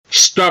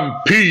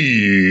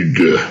Stampede.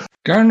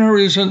 Garner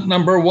isn't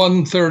number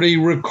 130,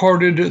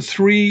 recorded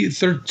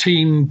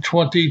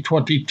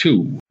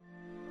 3/13/2022.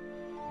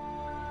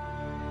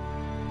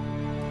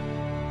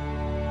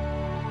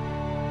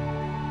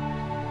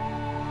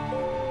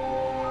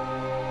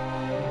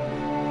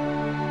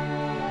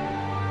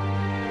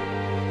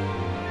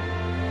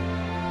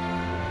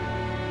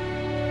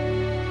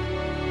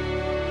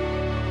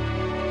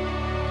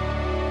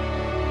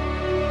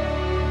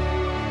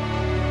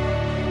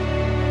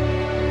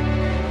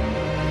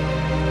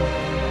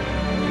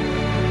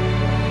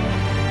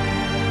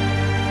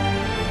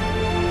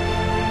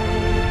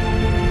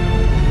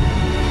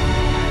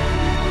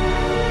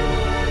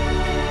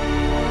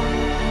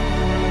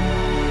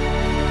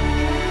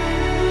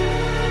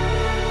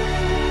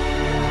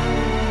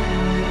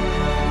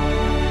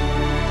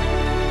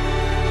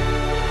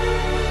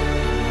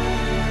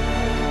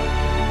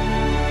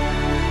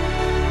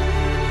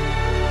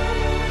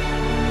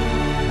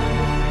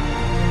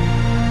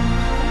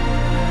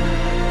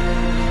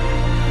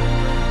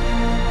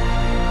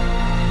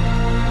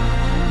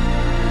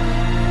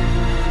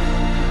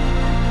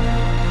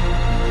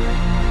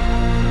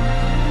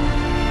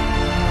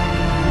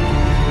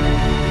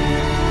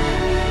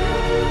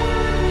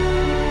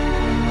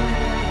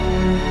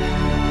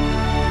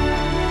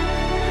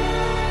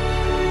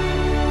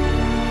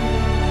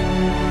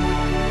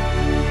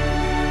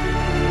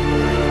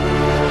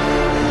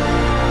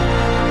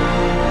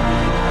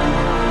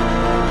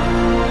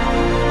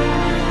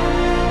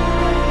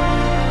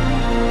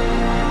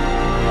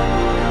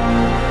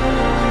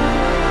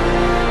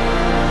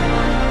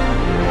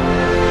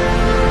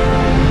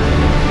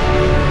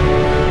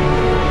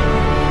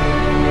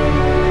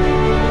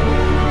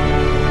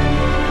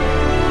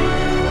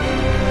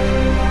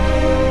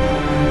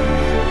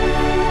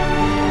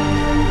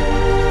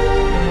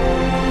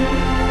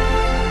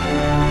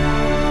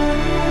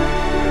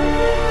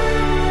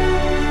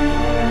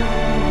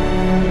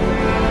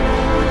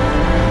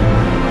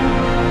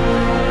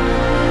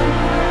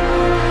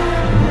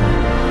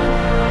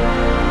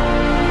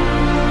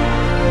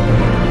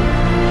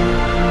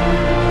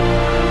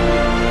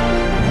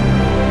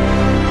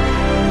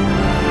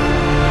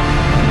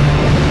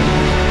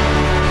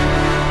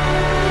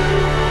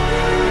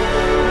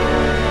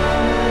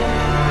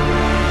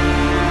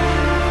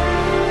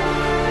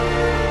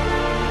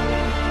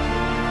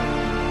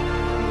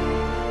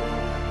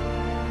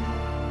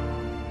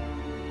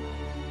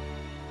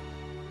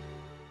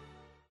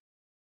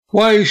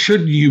 Why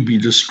should you be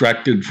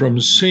distracted from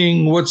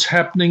seeing what's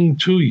happening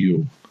to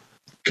you?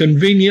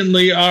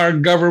 Conveniently, our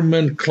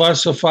government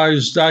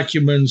classifies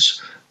documents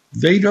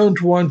they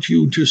don't want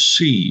you to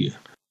see.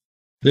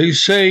 They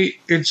say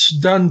it's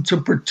done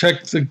to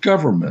protect the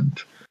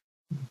government,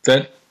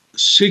 that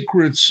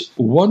secrets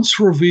once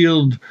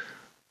revealed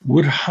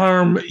would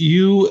harm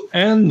you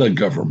and the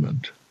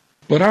government.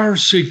 But our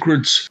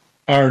secrets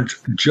aren't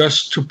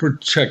just to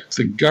protect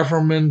the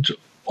government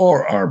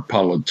or our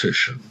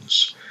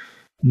politicians.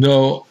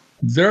 No,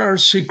 there are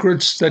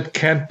secrets that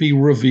can't be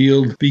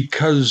revealed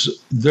because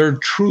they're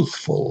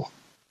truthful.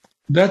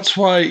 That's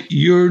why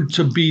you're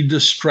to be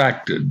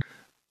distracted,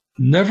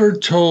 never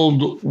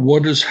told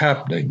what is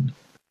happening.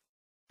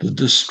 The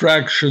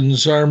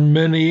distractions are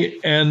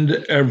many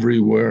and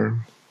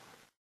everywhere.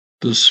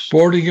 The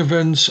sporting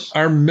events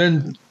are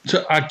meant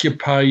to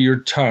occupy your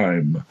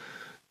time.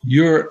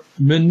 You're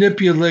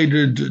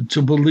manipulated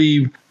to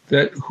believe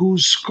that who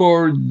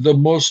scored the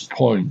most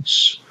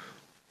points,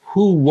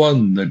 who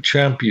won the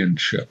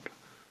championship,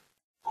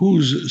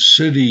 whose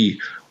city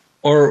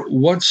or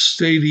what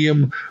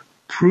stadium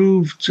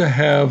proved to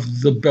have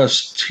the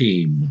best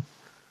team.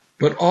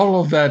 But all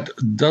of that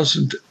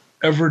doesn't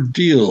ever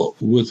deal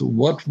with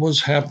what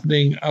was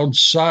happening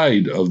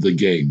outside of the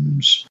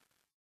games.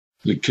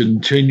 The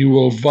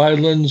continual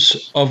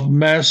violence of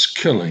mass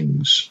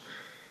killings,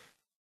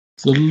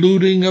 the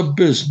looting of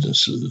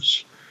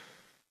businesses,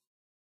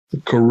 the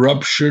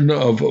corruption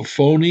of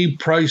phony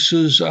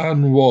prices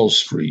on Wall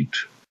Street,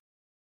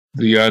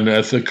 the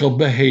unethical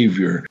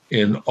behavior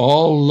in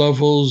all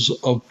levels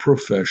of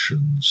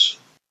professions,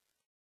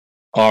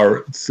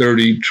 our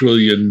 $30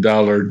 trillion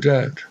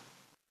debt,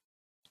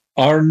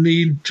 our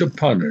need to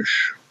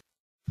punish.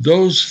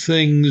 Those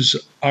things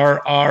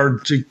are our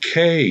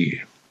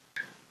decay.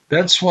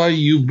 That's why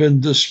you've been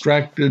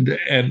distracted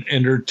and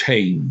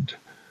entertained.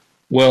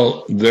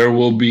 Well, there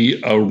will be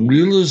a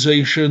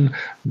realization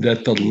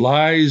that the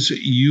lies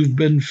you've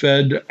been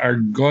fed are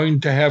going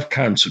to have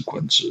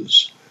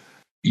consequences.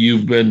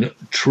 You've been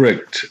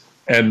tricked,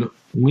 and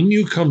when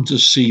you come to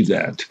see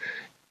that,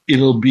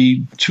 it'll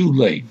be too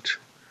late.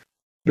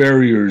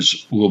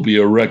 Barriers will be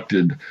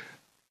erected,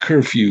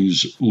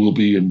 curfews will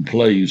be in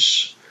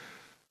place,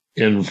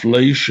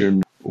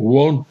 inflation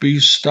won't be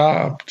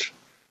stopped,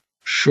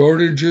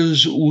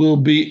 shortages will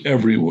be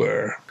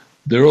everywhere.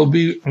 There will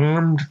be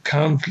armed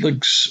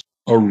conflicts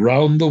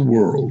around the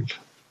world.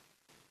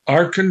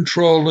 Our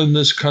control in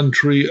this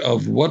country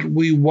of what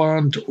we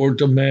want or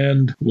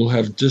demand will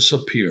have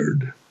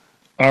disappeared.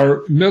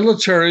 Our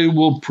military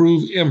will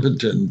prove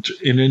impotent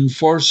in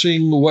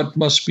enforcing what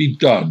must be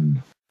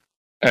done.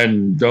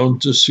 And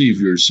don't deceive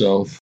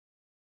yourself.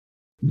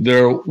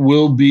 There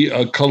will be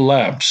a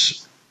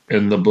collapse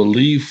in the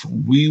belief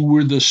we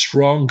were the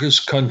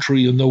strongest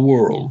country in the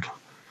world,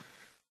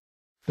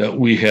 that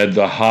we had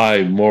the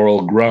high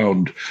moral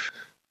ground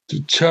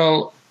to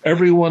tell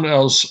everyone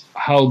else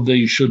how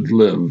they should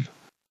live.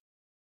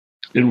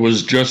 It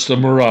was just a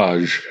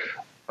mirage,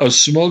 a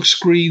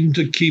smokescreen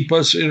to keep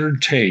us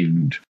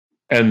entertained,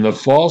 and the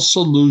false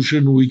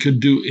illusion we could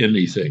do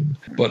anything.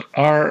 But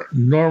our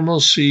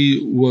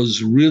normalcy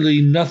was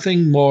really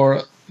nothing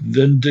more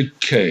than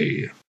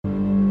decay.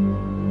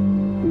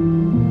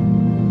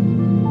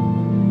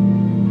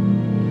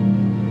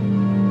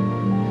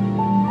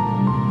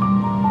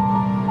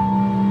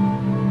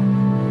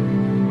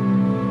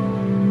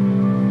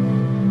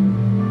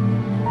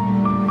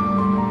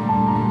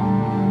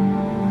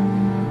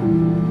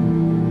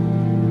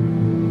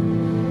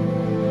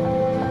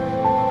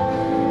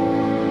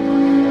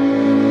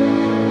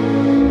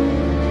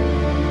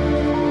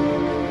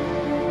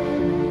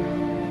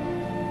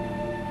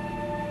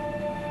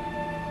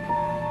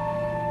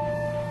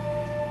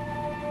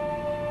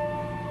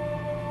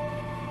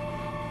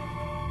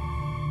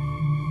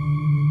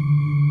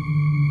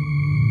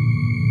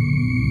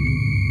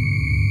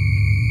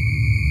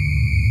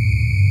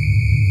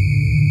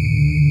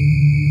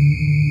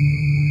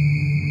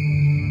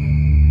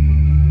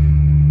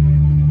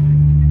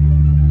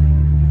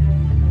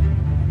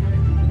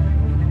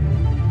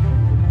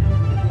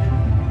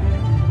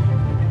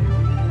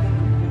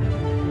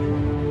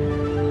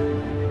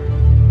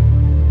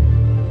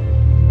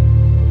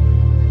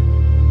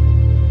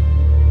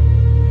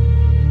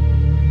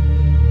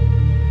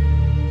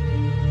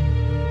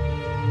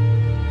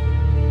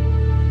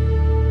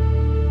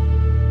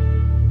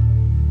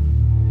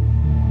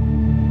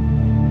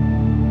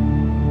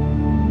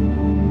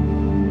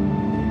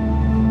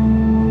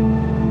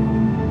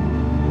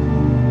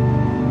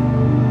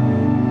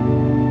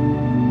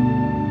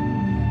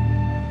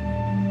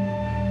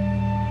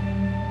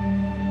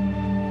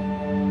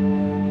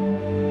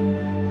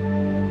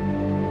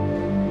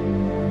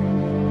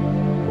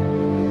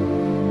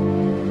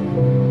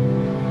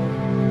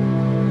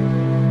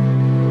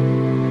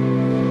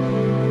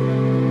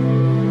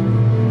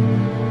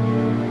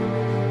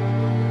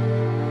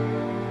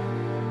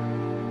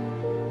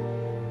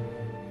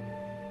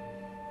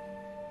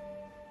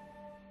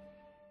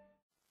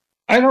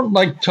 I don't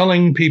like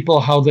telling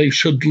people how they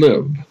should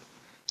live,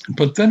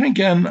 but then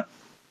again,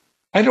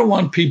 I don't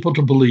want people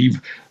to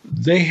believe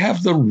they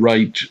have the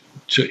right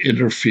to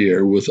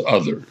interfere with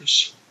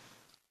others.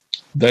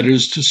 That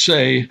is to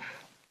say,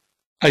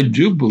 I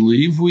do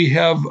believe we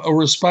have a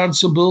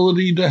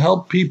responsibility to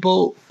help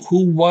people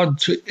who want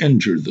to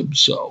injure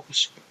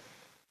themselves.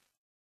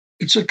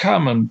 It's a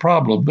common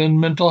problem in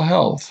mental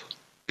health,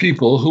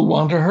 people who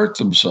want to hurt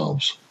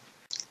themselves,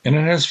 and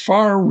it has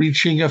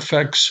far-reaching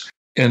effects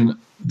in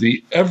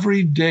the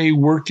everyday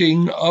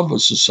working of a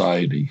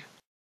society.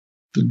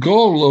 The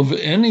goal of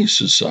any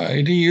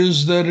society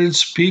is that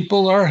its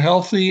people are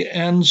healthy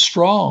and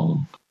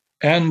strong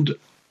and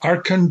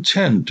are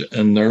content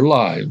in their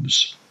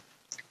lives.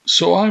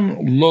 So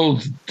I'm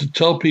loath to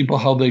tell people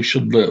how they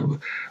should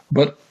live,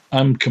 but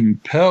I'm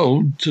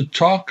compelled to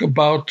talk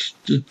about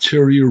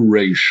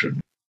deterioration,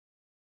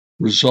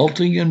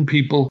 resulting in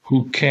people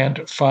who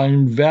can't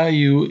find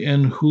value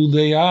in who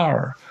they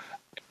are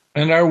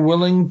and are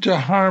willing to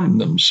harm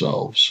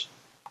themselves.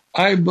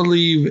 I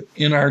believe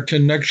in our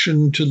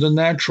connection to the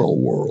natural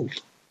world.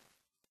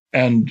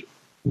 And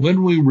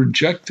when we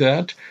reject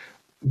that,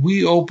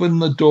 we open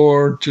the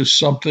door to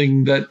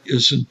something that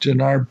isn't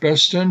in our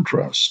best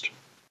interest.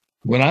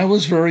 When I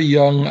was very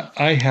young,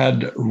 I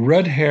had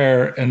red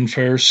hair and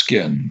fair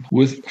skin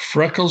with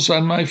freckles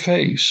on my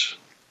face.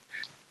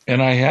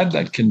 And I had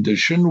that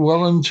condition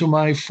well into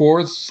my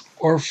 4th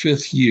or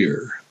 5th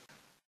year.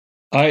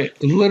 I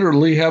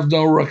literally have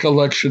no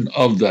recollection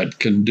of that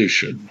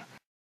condition,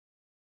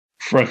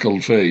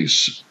 freckled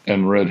face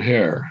and red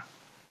hair,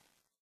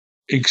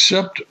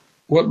 except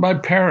what my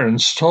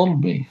parents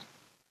told me.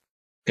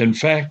 In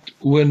fact,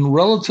 when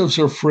relatives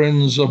or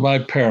friends of my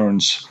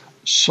parents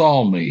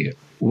saw me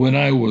when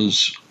I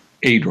was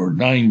 8 or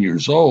 9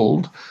 years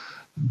old,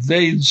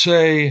 they'd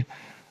say,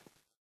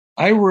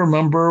 "I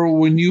remember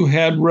when you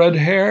had red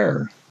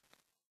hair."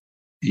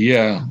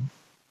 Yeah,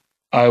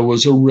 I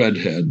was a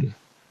redhead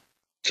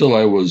till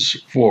I was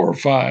 4 or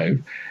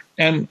 5,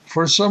 and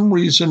for some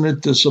reason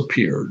it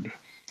disappeared.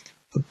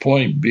 The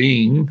point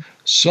being,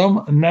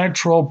 some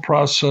natural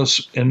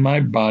process in my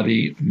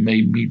body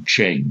made me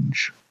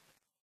change,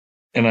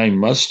 and I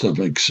must have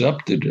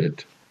accepted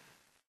it.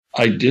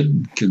 I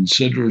didn't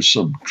consider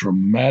some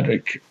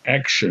dramatic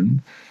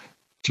action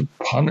to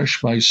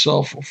punish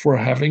myself for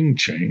having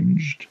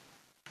changed.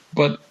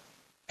 But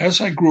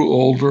as I grew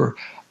older,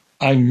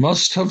 I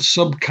must have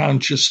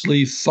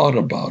subconsciously thought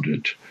about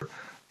it,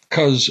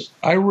 because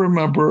I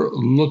remember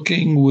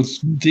looking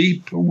with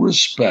deep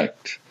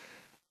respect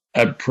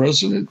at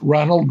President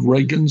Ronald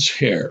Reagan's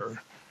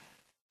hair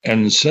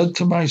and said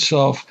to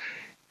myself,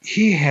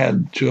 he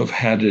had to have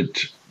had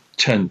it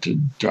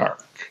tinted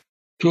dark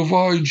to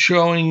avoid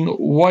showing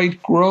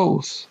white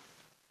growth.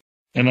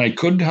 And I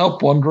couldn't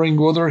help wondering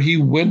whether he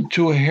went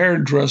to a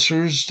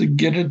hairdresser's to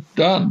get it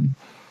done,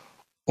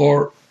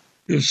 or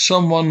if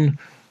someone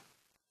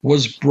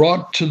was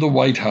brought to the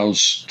White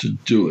House to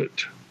do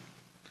it.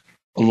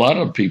 A lot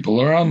of people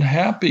are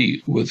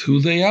unhappy with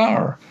who they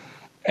are,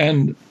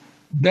 and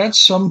that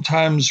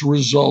sometimes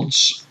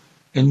results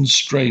in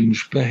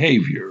strange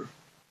behavior.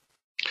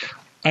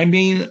 I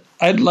mean,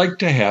 I'd like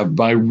to have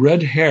my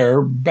red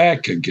hair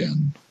back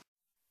again.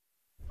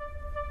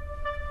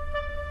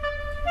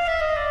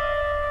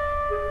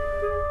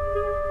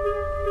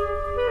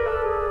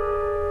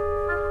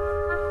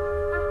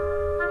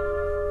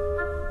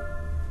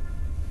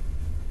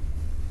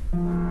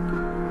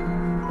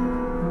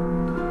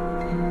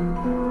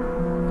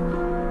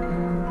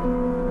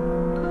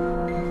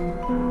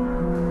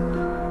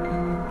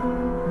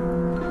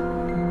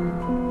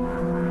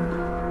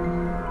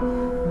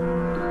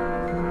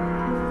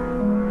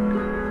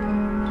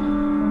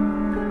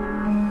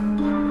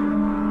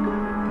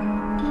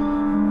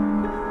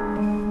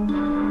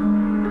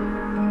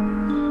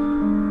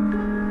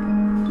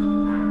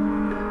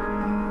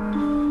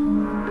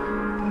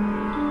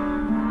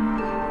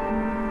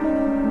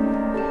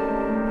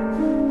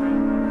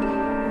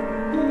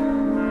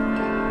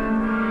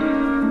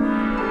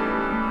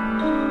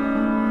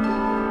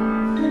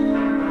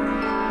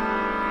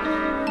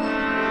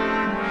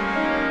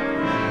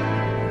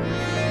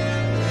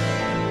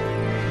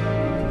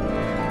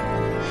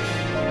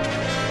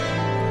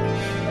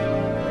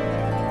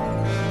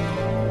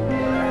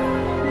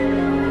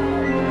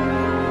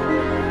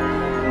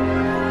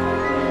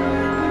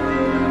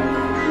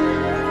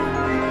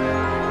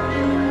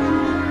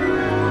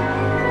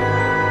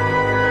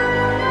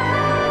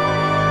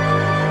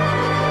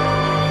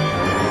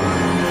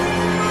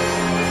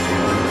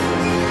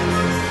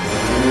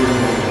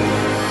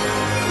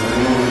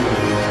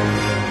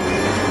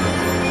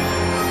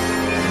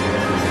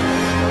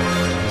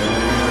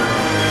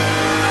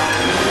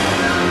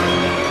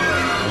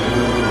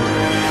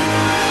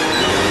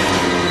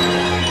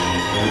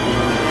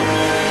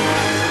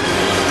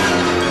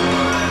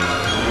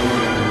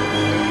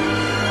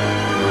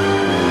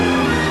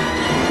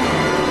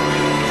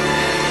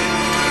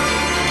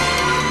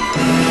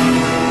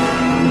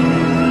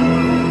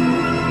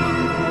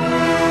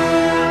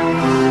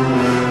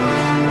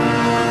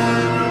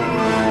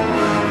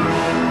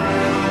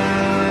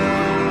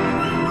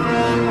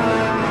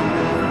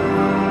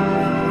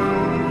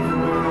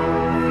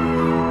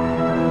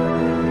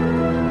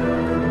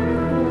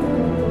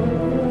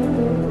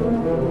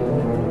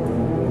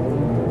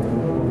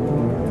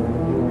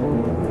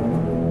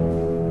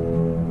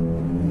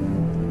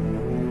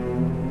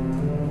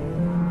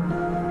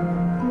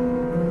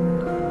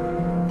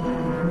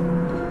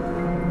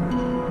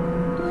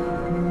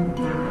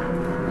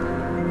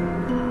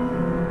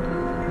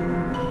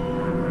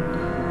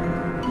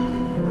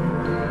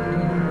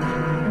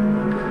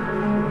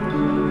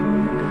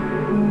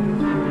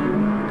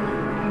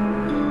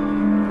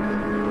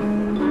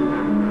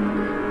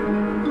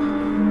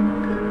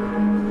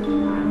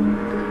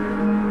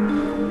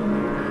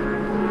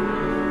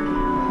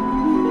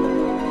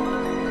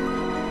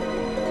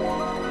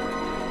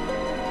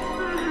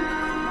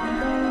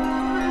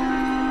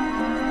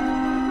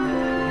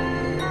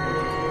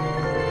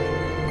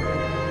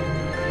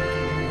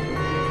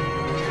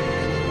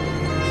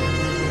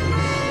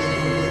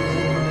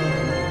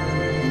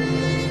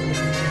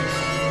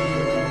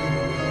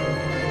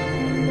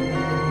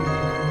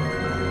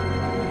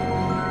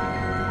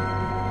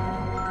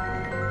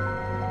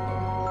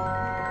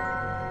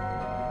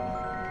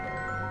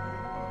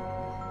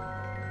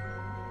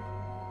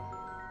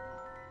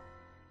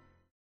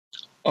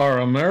 Are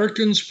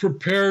Americans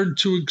prepared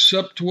to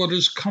accept what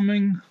is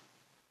coming?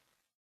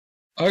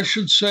 I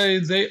should say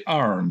they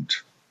aren't.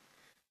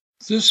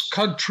 This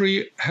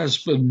country has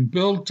been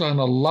built on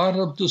a lot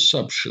of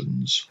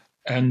deceptions,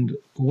 and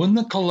when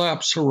the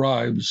collapse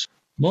arrives,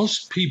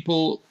 most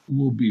people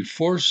will be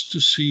forced to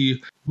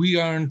see we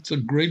aren't the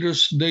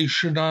greatest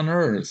nation on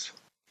earth,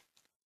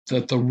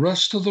 that the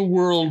rest of the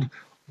world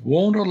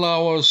won't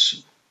allow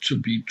us to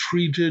be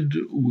treated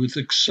with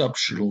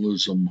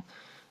exceptionalism,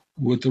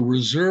 with the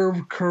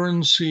reserve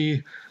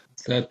currency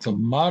that the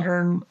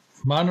modern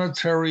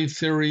monetary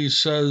theory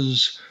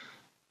says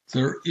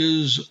there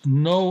is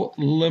no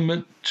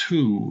limit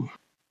to,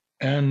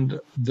 and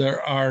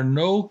there are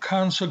no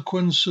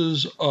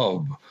consequences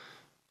of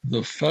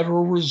the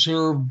Federal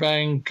Reserve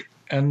Bank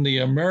and the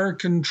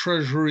American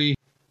Treasury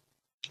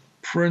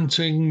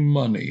printing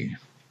money,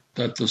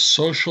 that the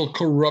social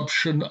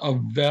corruption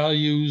of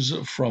values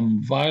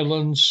from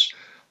violence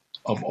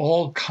of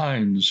all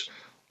kinds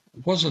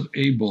wasn't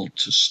able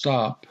to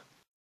stop.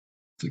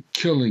 The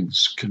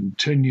killings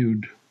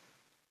continued,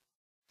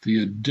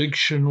 the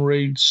addiction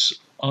rates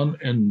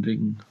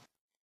unending.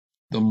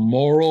 The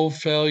moral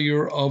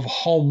failure of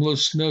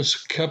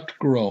homelessness kept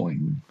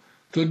growing.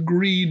 the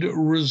greed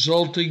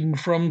resulting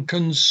from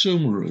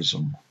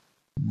consumerism,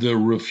 the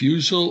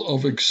refusal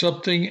of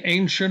accepting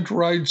ancient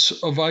rights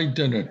of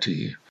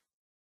identity,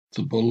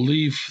 the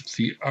belief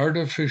the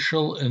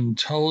artificial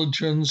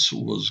intelligence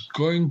was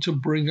going to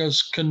bring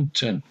us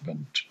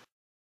contentment,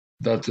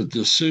 that the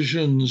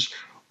decisions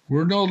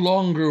were no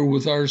longer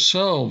with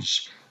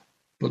ourselves,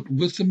 but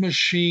with the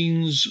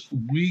machines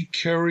we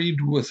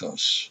carried with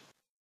us,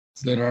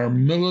 that our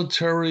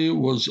military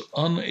was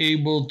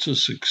unable to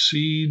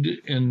succeed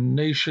in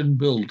nation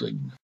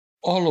building.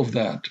 All of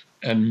that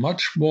and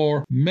much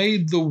more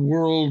made the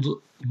world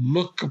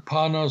look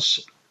upon us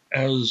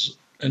as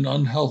an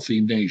unhealthy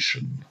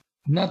nation.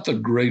 Not the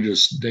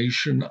greatest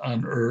nation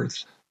on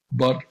earth,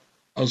 but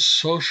a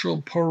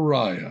social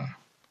pariah.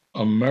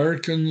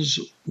 Americans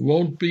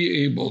won't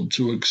be able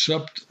to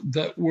accept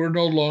that we're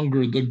no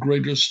longer the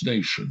greatest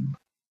nation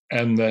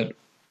and that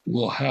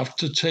we'll have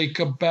to take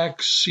a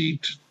back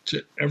seat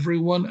to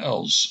everyone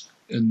else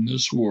in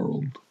this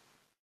world.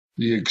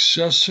 The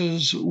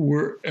excesses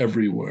were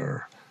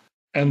everywhere,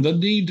 and the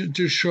need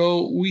to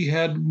show we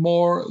had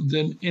more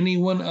than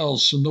anyone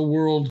else in the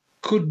world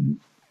couldn't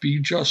be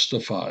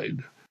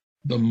justified.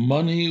 The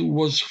money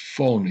was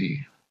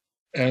phony,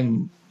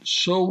 and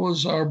so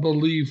was our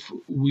belief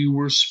we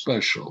were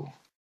special.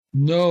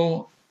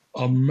 No,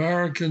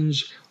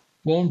 Americans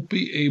won't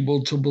be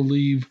able to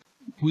believe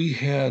we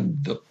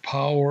had the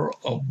power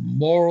of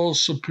moral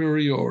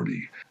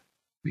superiority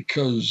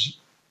because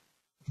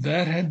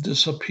that had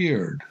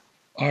disappeared.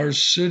 Our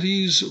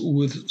cities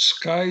with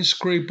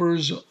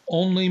skyscrapers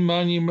only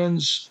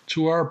monuments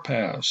to our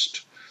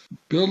past,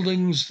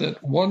 buildings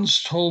that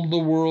once told the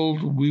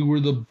world we were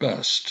the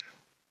best,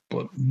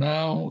 but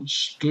now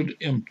stood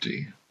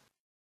empty,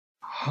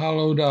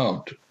 hollowed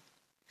out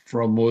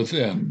from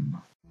within.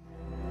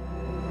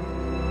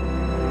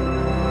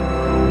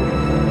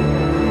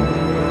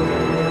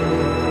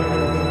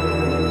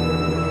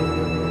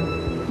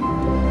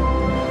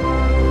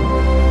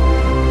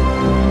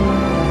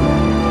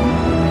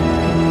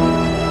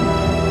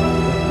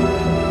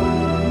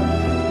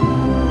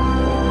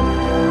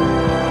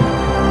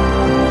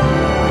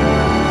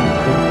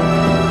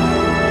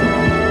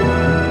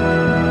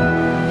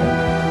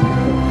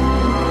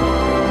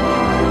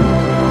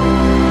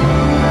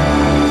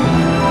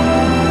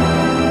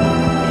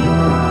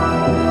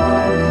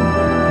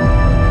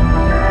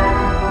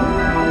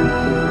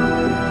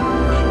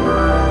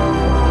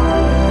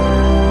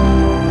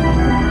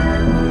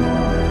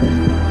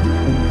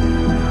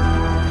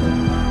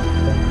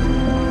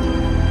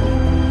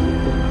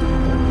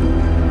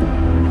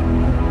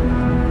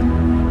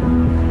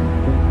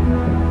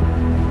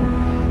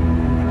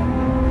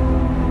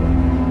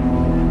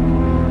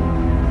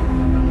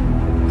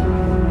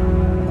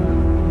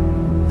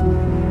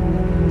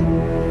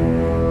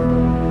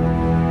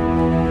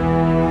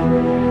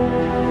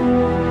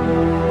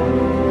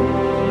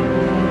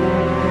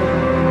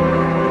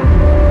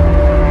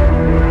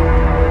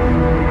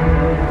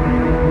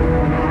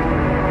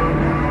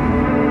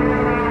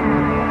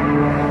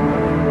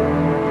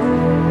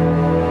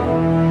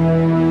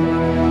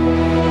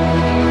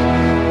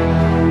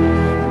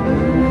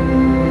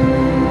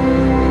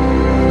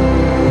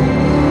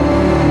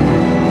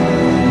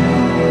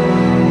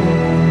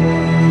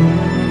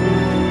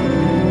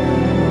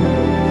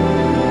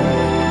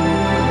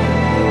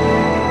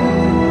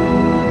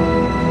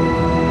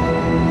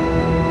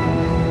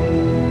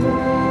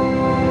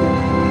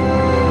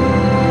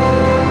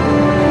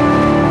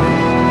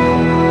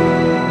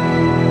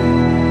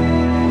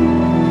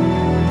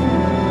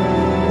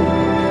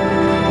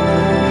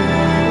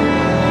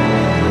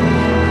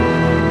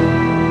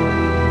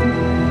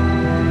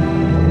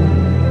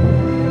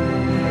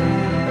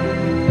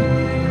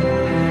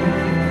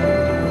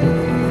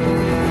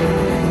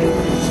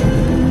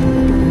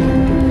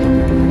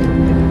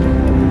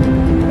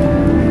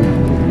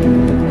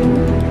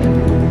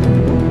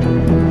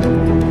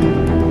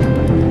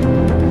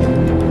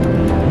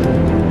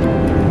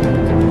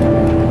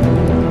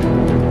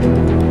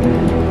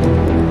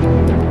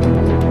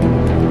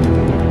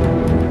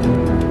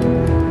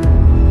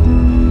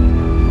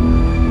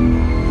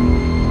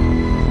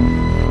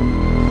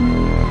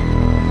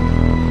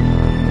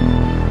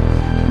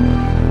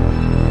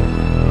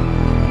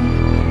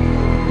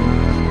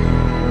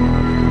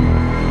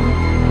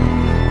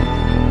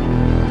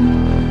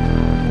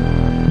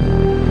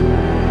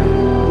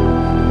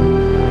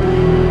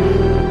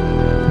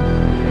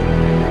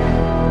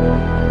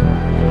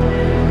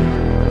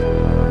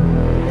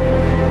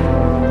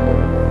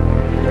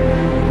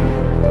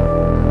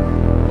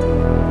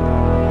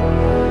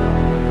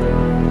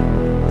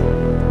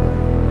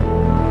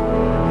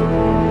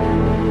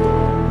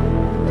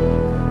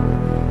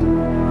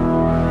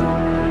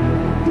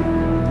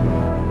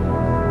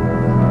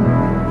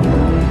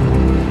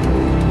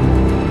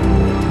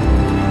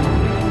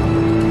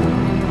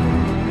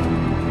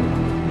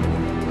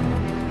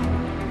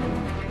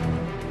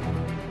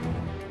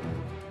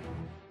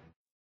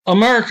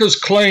 America's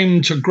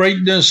claim to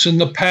greatness in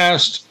the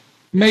past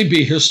may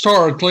be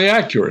historically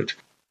accurate.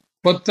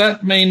 But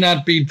that may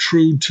not be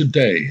true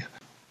today.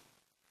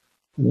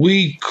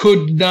 We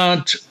should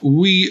not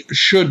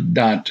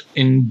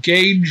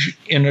engage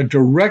in a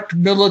direct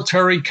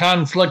military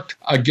conflict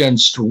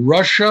against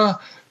Russia,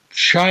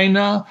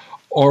 China,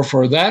 or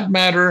for that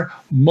matter,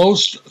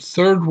 most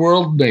third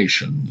world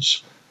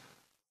nations.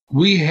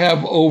 We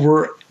have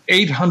over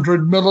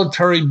 800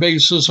 military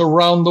bases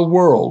around the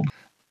world,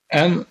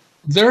 and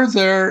they're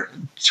there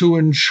to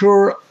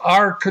ensure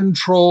our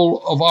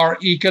control of our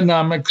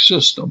economic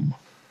system.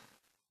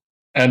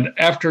 And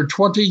after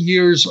 20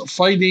 years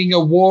fighting a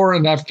war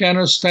in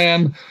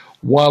Afghanistan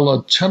while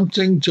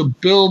attempting to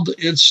build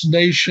its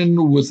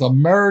nation with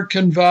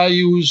American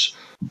values,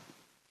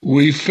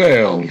 we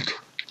failed.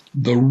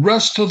 The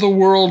rest of the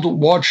world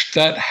watched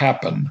that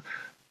happen,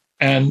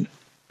 and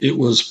it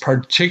was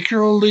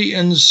particularly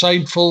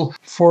insightful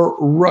for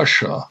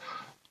Russia,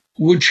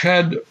 which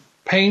had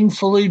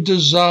painfully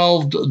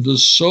dissolved the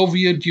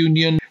Soviet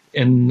Union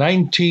in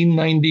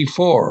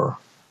 1994,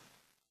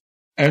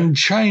 and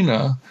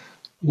China,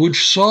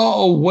 which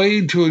saw a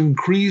way to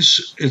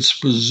increase its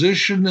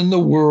position in the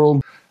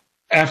world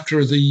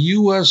after the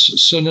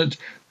U.S. Senate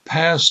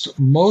passed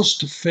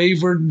Most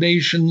Favored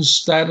Nation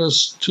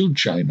status to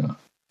China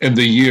in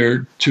the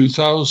year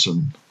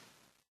 2000.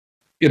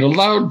 It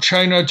allowed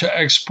China to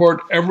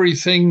export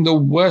everything the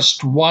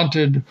West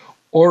wanted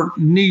or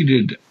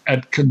needed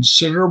at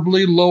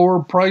considerably lower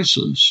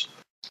prices.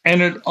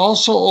 And it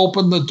also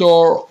opened the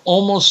door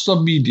almost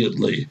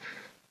immediately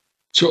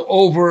to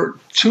over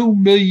 2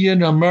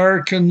 million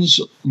Americans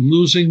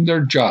losing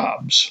their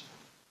jobs.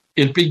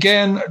 It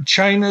began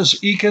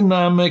China's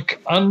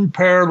economic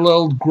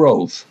unparalleled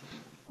growth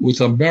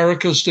with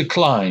America's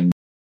decline.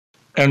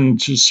 And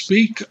to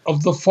speak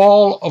of the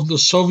fall of the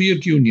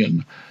Soviet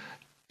Union,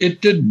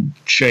 it didn't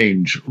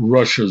change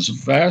Russia's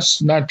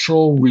vast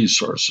natural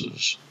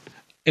resources.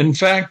 In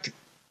fact,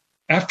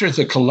 after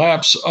the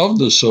collapse of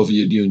the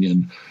Soviet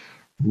Union,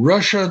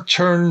 Russia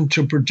turned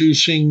to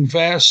producing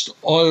vast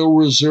oil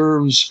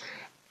reserves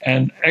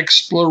and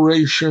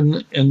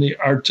exploration in the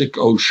Arctic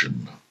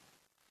Ocean,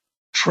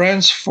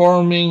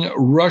 transforming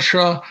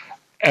Russia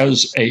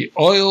as an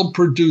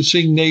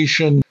oil-producing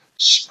nation,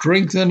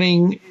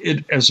 strengthening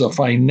it as a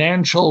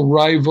financial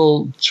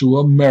rival to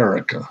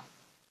America.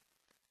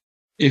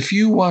 If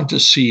you want to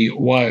see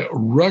why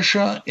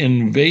Russia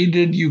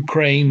invaded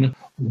Ukraine,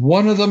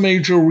 one of the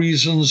major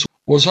reasons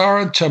was our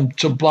attempt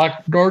to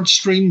block Nord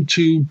Stream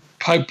 2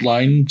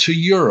 pipeline to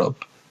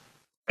Europe.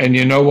 And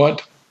you know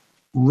what?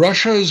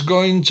 Russia is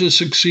going to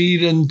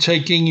succeed in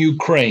taking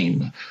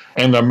Ukraine,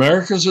 and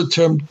America's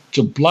attempt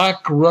to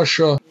block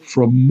Russia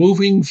from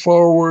moving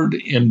forward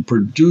in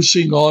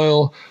producing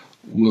oil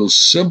will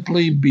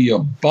simply be a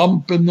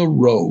bump in the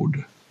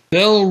road.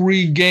 They'll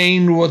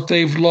regain what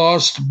they've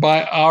lost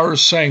by our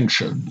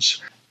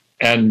sanctions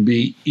and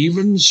be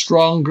even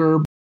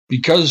stronger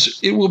because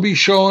it will be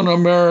shown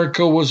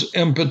America was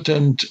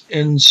impotent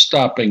in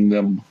stopping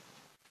them.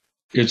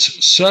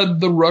 It's said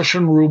the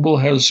Russian ruble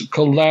has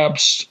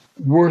collapsed,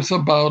 worth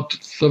about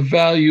the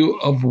value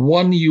of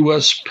 1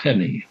 U.S.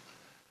 penny.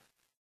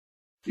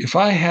 If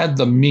I had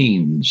the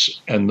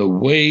means and the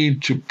way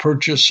to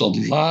purchase a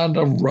lot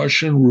of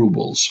Russian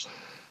rubles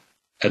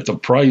at the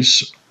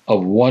price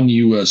of 1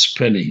 U.S.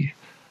 penny,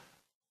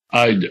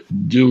 I'd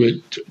do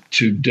it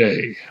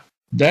today.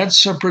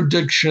 That's a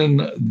prediction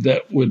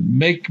that would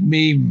make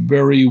me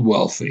very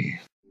wealthy.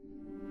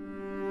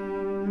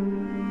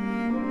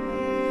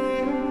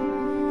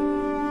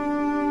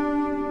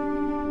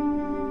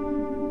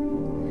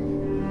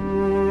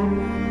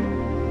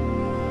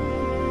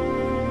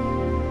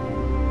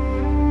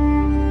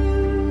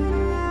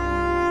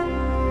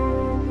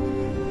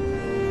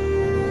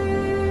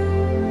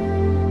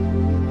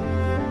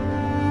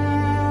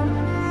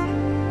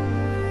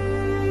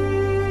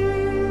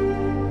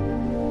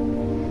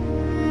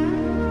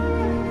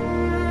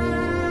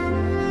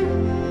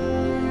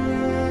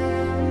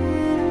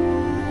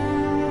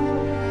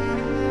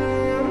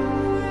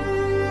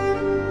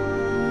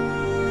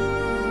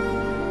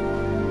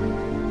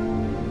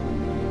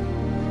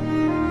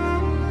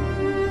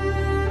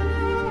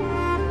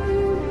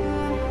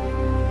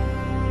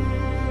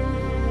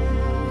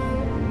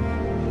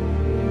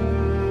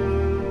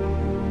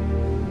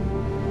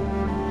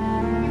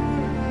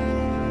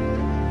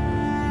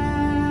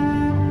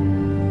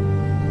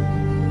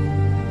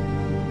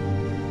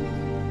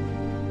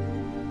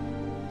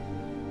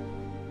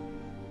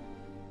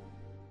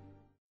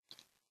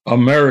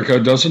 America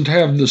doesn't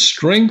have the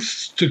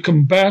strength to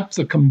combat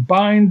the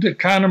combined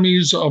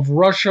economies of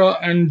Russia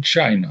and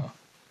China.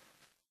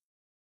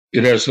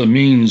 It has the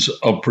means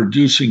of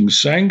producing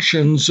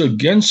sanctions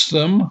against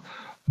them,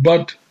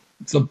 but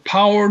the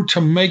power to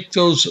make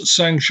those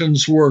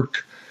sanctions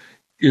work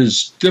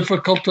is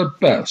difficult at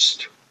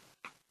best.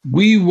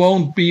 We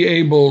won't be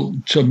able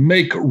to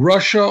make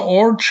Russia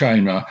or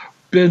China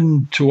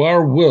bend to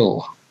our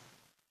will.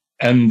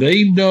 And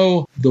they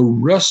know the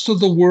rest of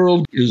the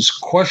world is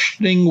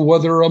questioning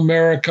whether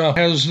America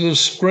has the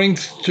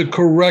strength to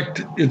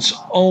correct its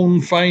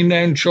own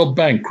financial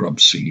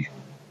bankruptcy.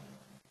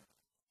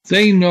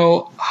 They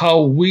know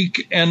how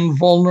weak and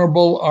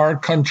vulnerable our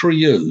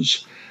country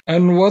is,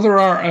 and whether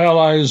our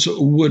allies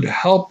would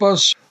help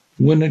us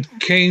when it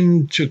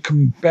came to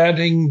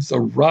combating the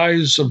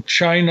rise of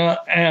China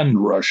and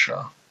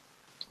Russia.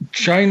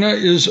 China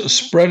is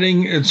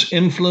spreading its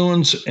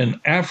influence in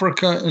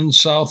Africa and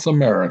South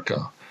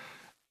America.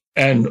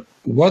 And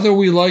whether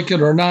we like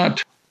it or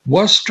not,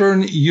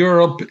 Western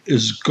Europe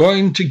is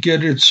going to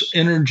get its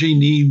energy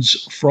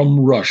needs from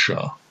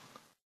Russia.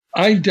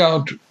 I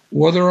doubt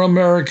whether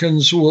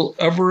Americans will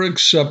ever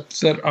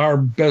accept that our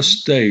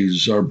best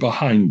days are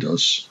behind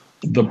us.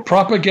 The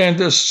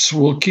propagandists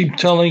will keep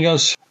telling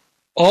us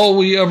all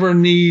we ever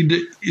need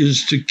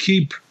is to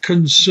keep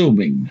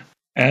consuming,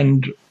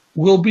 and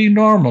we'll be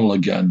normal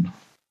again.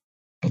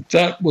 But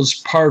that was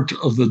part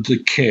of the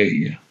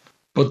decay.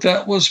 But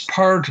that was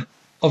part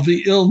of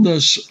the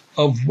illness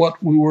of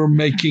what we were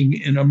making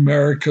in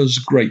America's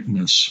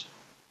greatness.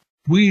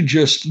 We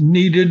just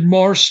needed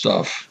more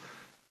stuff,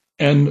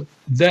 and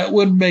that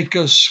would make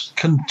us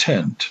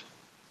content.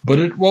 But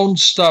it won't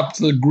stop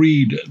the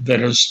greed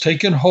that has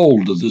taken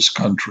hold of this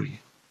country.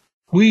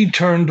 We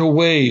turned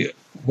away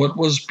what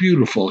was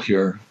beautiful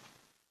here,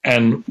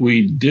 and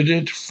we did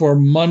it for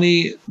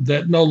money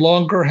that no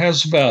longer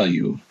has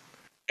value.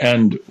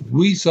 And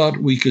we thought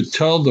we could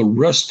tell the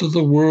rest of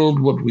the world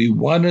what we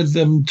wanted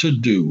them to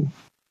do.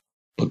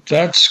 But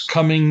that's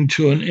coming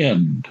to an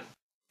end.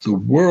 The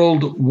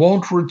world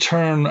won't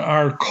return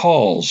our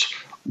calls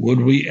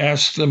when we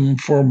ask them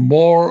for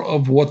more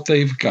of what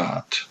they've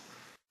got.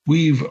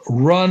 We've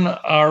run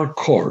our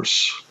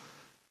course,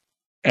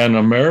 and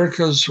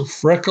America's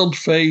freckled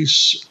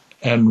face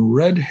and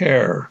red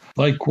hair,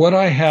 like what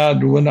I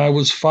had when I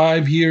was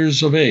 5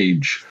 years of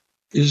age,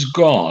 is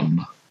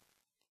gone.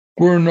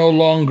 We're no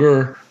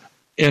longer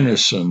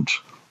innocent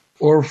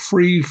or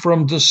free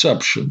from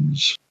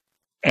deceptions,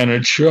 and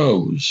it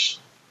shows.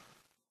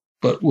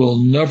 But we'll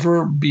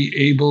never be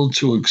able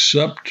to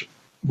accept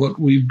what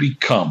we've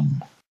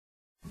become.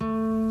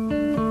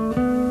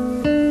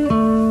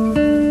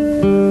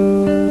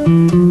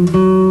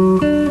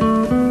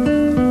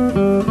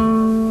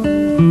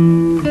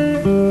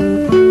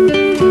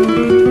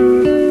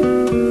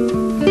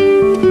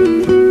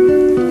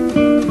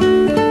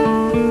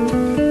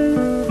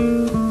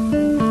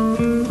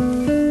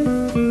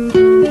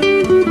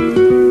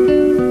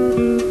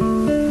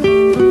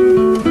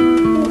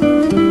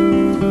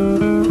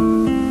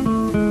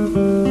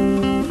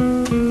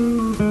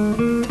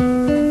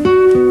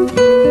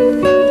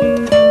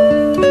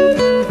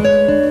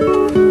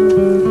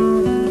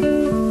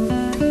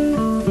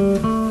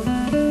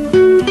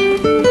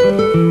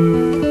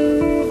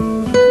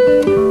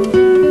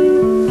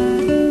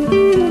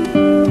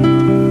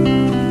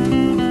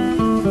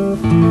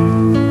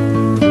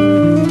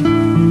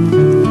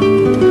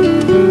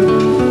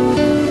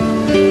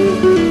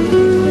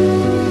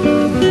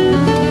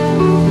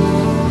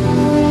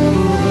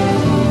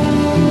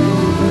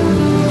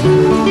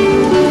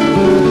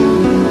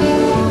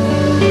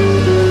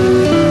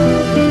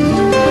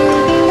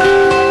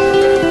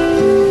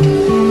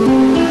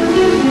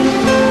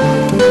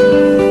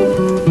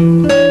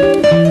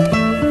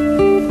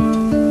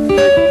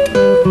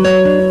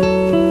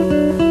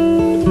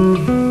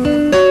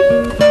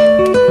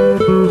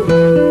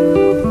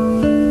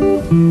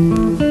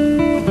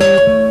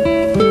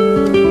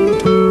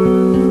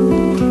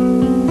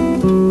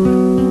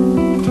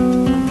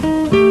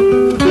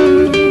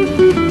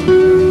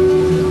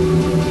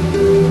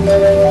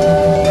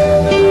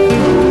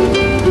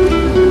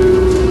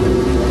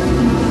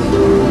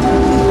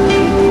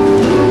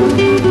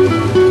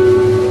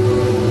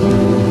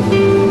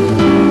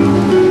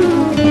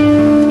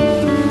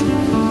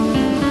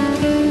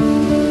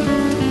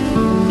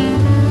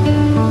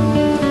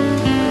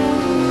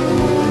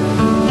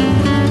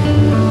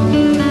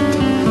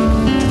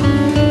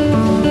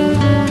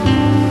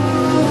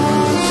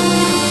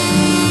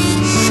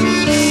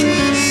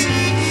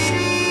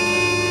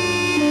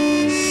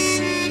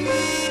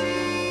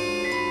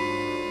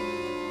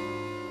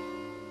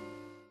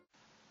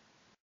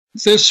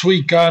 This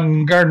week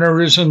on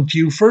Garner Isn't,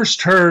 you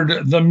first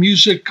heard the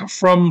music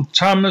from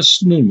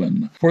Thomas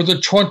Newman for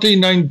the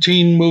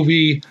 2019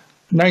 movie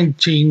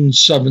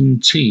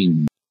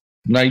 1917,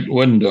 Night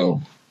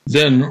Window.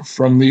 Then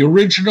from the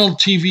original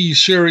TV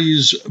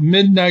series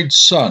Midnight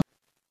Sun,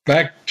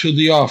 Back to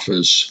the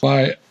Office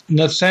by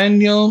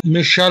Nathaniel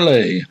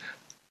Michalet,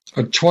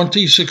 a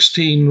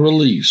 2016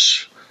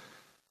 release,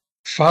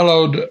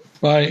 followed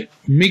by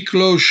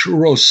Miklos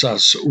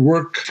Rosas'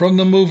 work from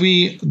the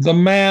movie The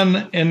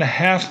Man in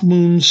Half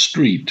Moon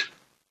Street,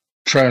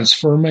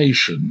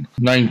 Transformation,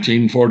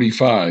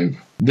 1945.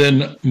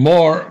 Then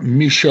more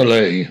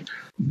Michalet,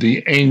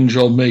 The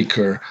Angel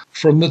Maker,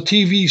 from the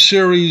TV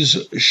series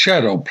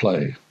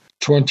Shadowplay,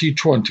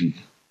 2020.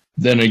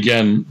 Then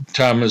again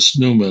Thomas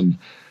Newman,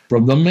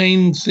 from the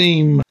main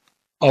theme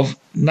of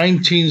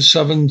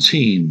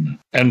 1917.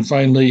 And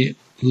finally,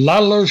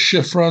 Lalo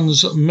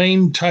Schifrin's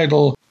main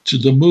title to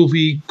the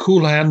movie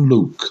Cool Hand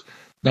Luke,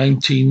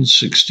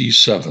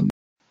 1967.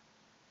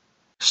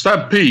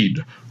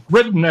 Stampede,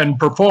 Written and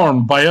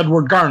performed by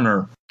Edward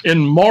Garner in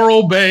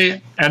Morro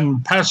Bay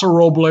and Paso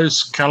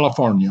Robles,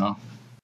 California.